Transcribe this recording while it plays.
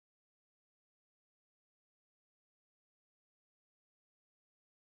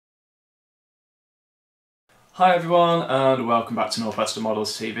Hi everyone and welcome back to Northwestern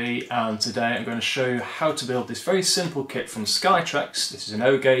Models TV, and today I'm going to show you how to build this very simple kit from Skytrex. This is an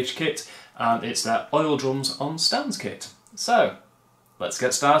O-gauge kit and it's their oil drums on stands kit. So let's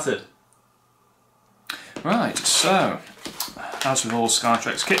get started. Right, so as with all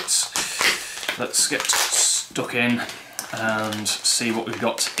Skytrex kits, let's get stuck in and see what we've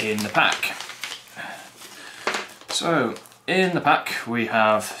got in the pack. So in the pack we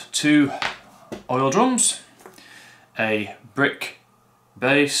have two oil drums, a brick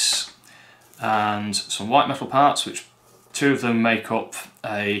base and some white metal parts, which two of them make up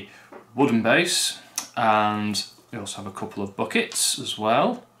a wooden base, and we also have a couple of buckets as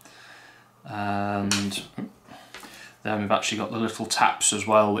well, and then we've actually got the little taps as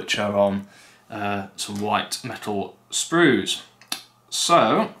well, which are on some white metal sprues.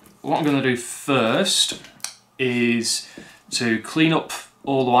 So what I'm going to do first is to clean up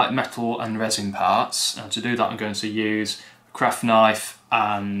all the white metal and resin parts, and to do that I'm going to use a craft knife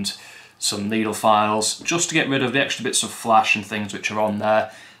and some needle files just to get rid of the extra bits of flash and things which are on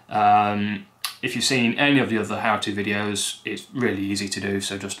there. If you've seen any of the other how-to videos, it's really easy to do,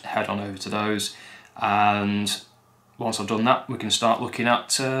 so just head on over to those, and once I've done that we can start looking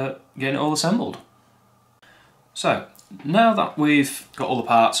at getting it all assembled. So now that we've got all the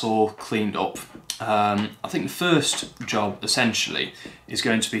parts all cleaned up, I think the first job essentially is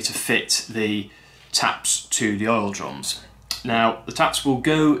going to be to fit the taps to the oil drums. Now the taps will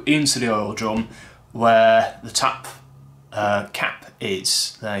go into the oil drum where the tap cap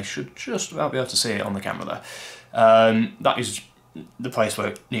is. They should just about be able to see it on the camera there. That is the place where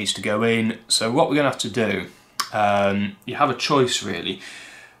it needs to go in. So what we're going to have to do, you have a choice really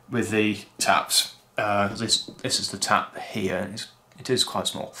with the taps. This is the tap here. It is quite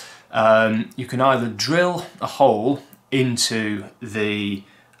small. You can either drill a hole into the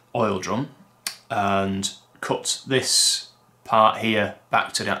oil drum and cut this part here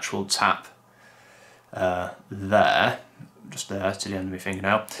back to the actual tap there, just there to the end of my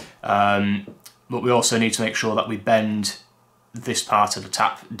fingernail. But we also need to make sure that we bend this part of the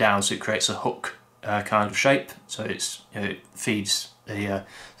tap down so it creates a hook kind of shape, so it feeds the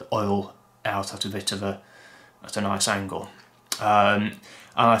oil out at a bit of at a nice angle.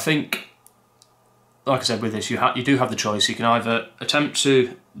 And I think, like I said, with this you do have the choice. You can either attempt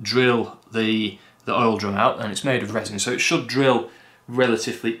to drill the oil drum out, and it's made of resin so it should drill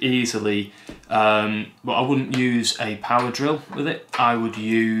relatively easily, but I wouldn't use a power drill with it. I would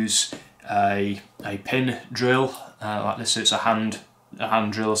use a pin drill like this, so it's a hand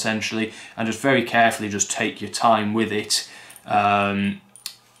drill essentially, and just very carefully just take your time with it.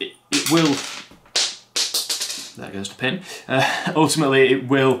 It will, there goes the pin, ultimately it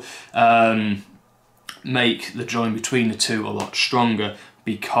will make the join between the two a lot stronger,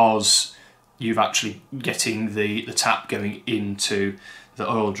 because you've actually getting the tap going into the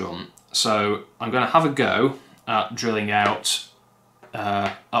oil drum. So I'm going to have a go at drilling out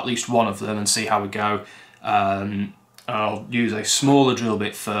at least one of them and see how we go. I'll use a smaller drill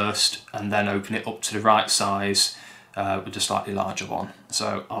bit first and then open it up to the right size with a slightly larger one.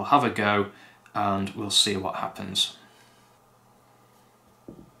 So I'll have a go and we'll see what happens.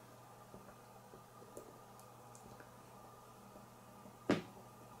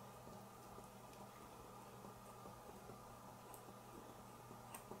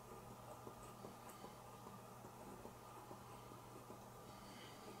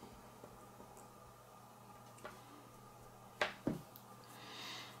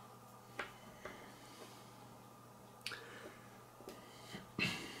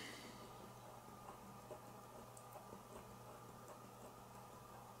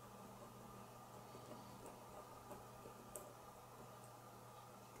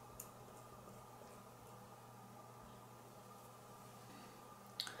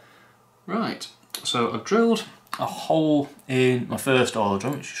 Right, so I've drilled a hole in my first oil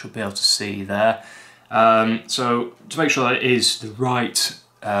drum, which you should be able to see there. So to make sure that it is the right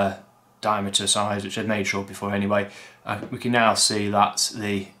diameter size, which I've made sure before anyway, we can now see that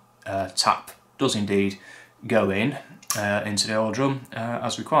the tap does indeed go in into the oil drum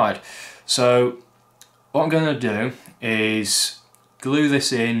as required. So what I'm going to do is glue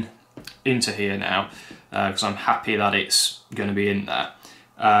this into here now, because I'm happy that it's going to be in there.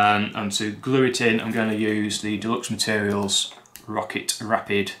 And to glue it in, I'm going to use the Deluxe Materials Rocket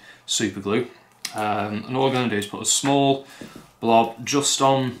Rapid Super Glue. And all I'm going to do is put a small blob just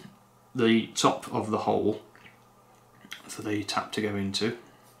on the top of the hole for the tap to go into.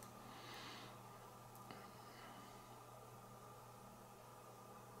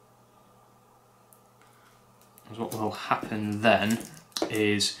 What will happen then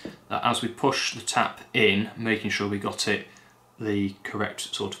is that as we push the tap in, making sure we got it the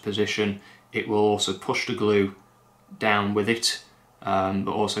correct sort of position, it will also push the glue down with it, but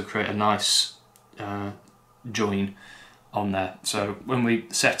also create a nice join on there. So when we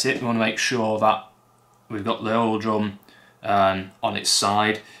set it, we want to make sure that we've got the oil drum on its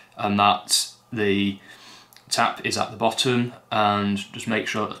side and that the tap is at the bottom, and just make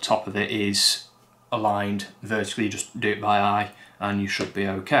sure that the top of it is aligned vertically. Just do it by eye and you should be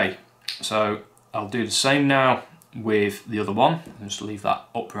okay. So I'll do the same now with the other one, and just leave that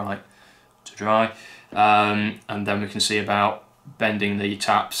upright to dry, and then we can see about bending the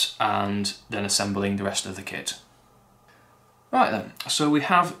taps and then assembling the rest of the kit. Right then, so we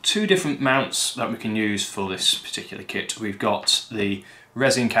have two different mounts that we can use for this particular kit. We've got the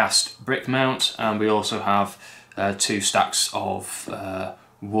resin cast brick mount, and we also have two stacks of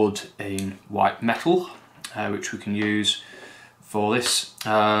wood in white metal, which we can use for this.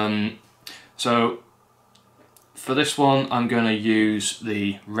 So for this one I'm going to use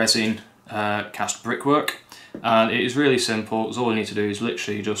the resin cast brickwork, and it is really simple. All we need to do is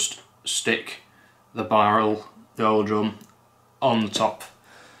literally just stick the barrel, the oil drum, on the top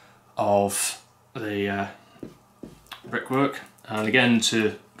of the brickwork, and again,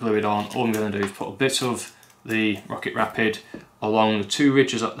 to glue it on, all I'm going to do is put a bit of the Rocket Rapid along the two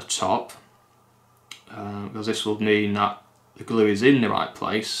ridges at the top, because this will mean that the glue is in the right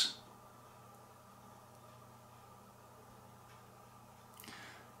place.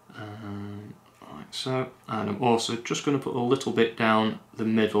 Like so, and I'm also just going to put a little bit down the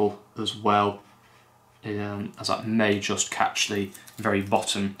middle as well, as that may just catch the very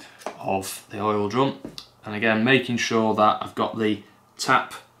bottom of the oil drum. And again, making sure that I've got the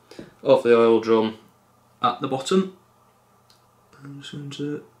tap of the oil drum at the bottom. I'm just going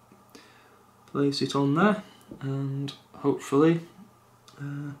to place it on there, and hopefully,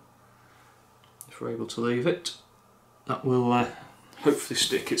 if we're able to leave it, that will hopefully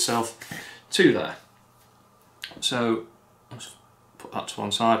stick itself to there. So let's put that to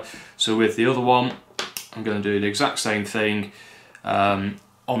one side. So with the other one, I'm going to do the exact same thing.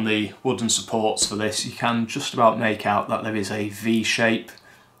 On the wooden supports for this, you can just about make out that there is a V shape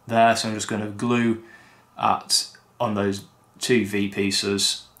there, so I'm just going to glue on those two V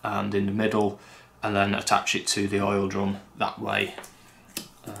pieces and in the middle, and then attach it to the oil drum that way.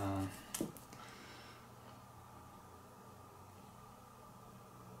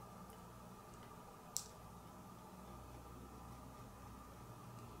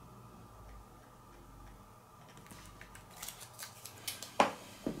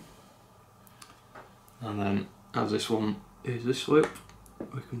 And then, as this one is this loop,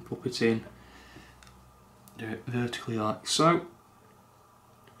 we can pop it in, do it vertically like so.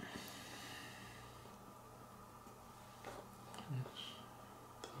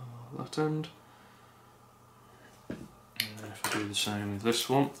 That end. And then if I do the same with this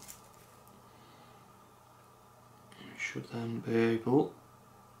one, we should then be able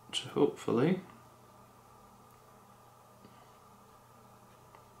to hopefully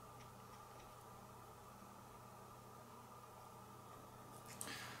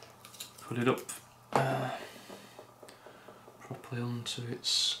put it up properly onto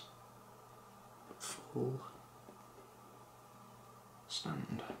its full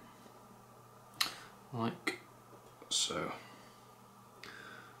stand, like so.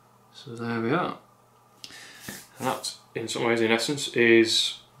 So there we are. And that, in some ways, in essence,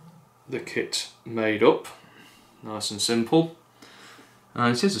 is the kit made up. Nice and simple.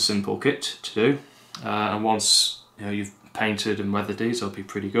 And it is a simple kit to do. And once you've painted and weathered these, they'll be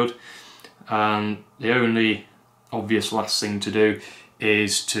pretty good. And the only obvious last thing to do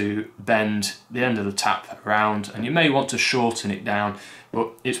is to bend the end of the tap around, and you may want to shorten it down,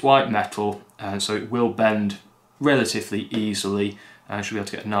 but it's white metal, and so it will bend relatively easily and should be able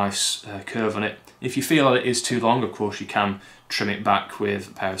to get a nice curve on it. If you feel that it is too long, of course you can trim it back with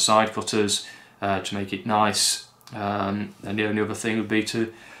a pair of side cutters to make it nice. And the only other thing would be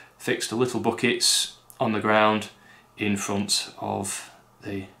to fix the little buckets on the ground in front of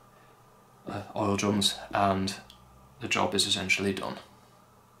the oil drums, and the job is essentially done.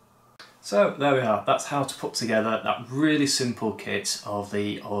 So there we are, that's how to put together that really simple kit of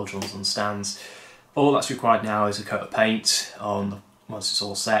the oil drums and stands. All that's required now is a coat of paint on once it's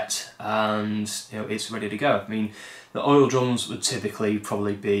all set, and it's ready to go. I mean, the oil drums would typically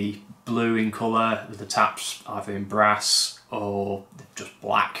probably be blue in colour, with the taps either in brass or just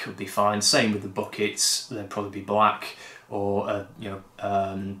black would be fine. Same with the buckets, they'd probably be black or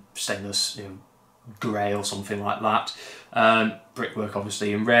stainless grey or something like that. brickwork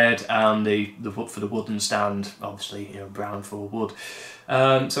obviously in red, and the wood for the wooden stand obviously, you know, brown for wood.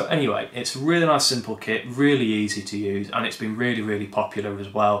 So anyway, it's a really nice simple kit, really easy to use, and it's been really popular as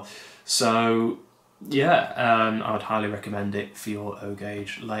well. So yeah, I would highly recommend it for your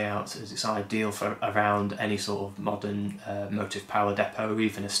O-gauge layout, as it's ideal for around any sort of modern motive power depot, or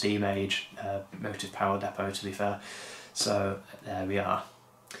even a steam age motive power depot, to be fair. So there we are.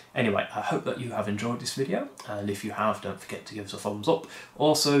 Anyway, I hope that you have enjoyed this video, and if you have, don't forget to give us a thumbs up.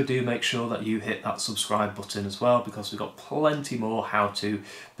 Also, do make sure that you hit that subscribe button as well, because we've got plenty more how to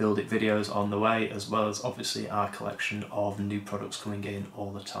build it videos on the way, as well as obviously our collection of new products coming in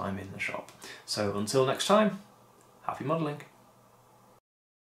all the time in the shop. So until next time, happy modelling.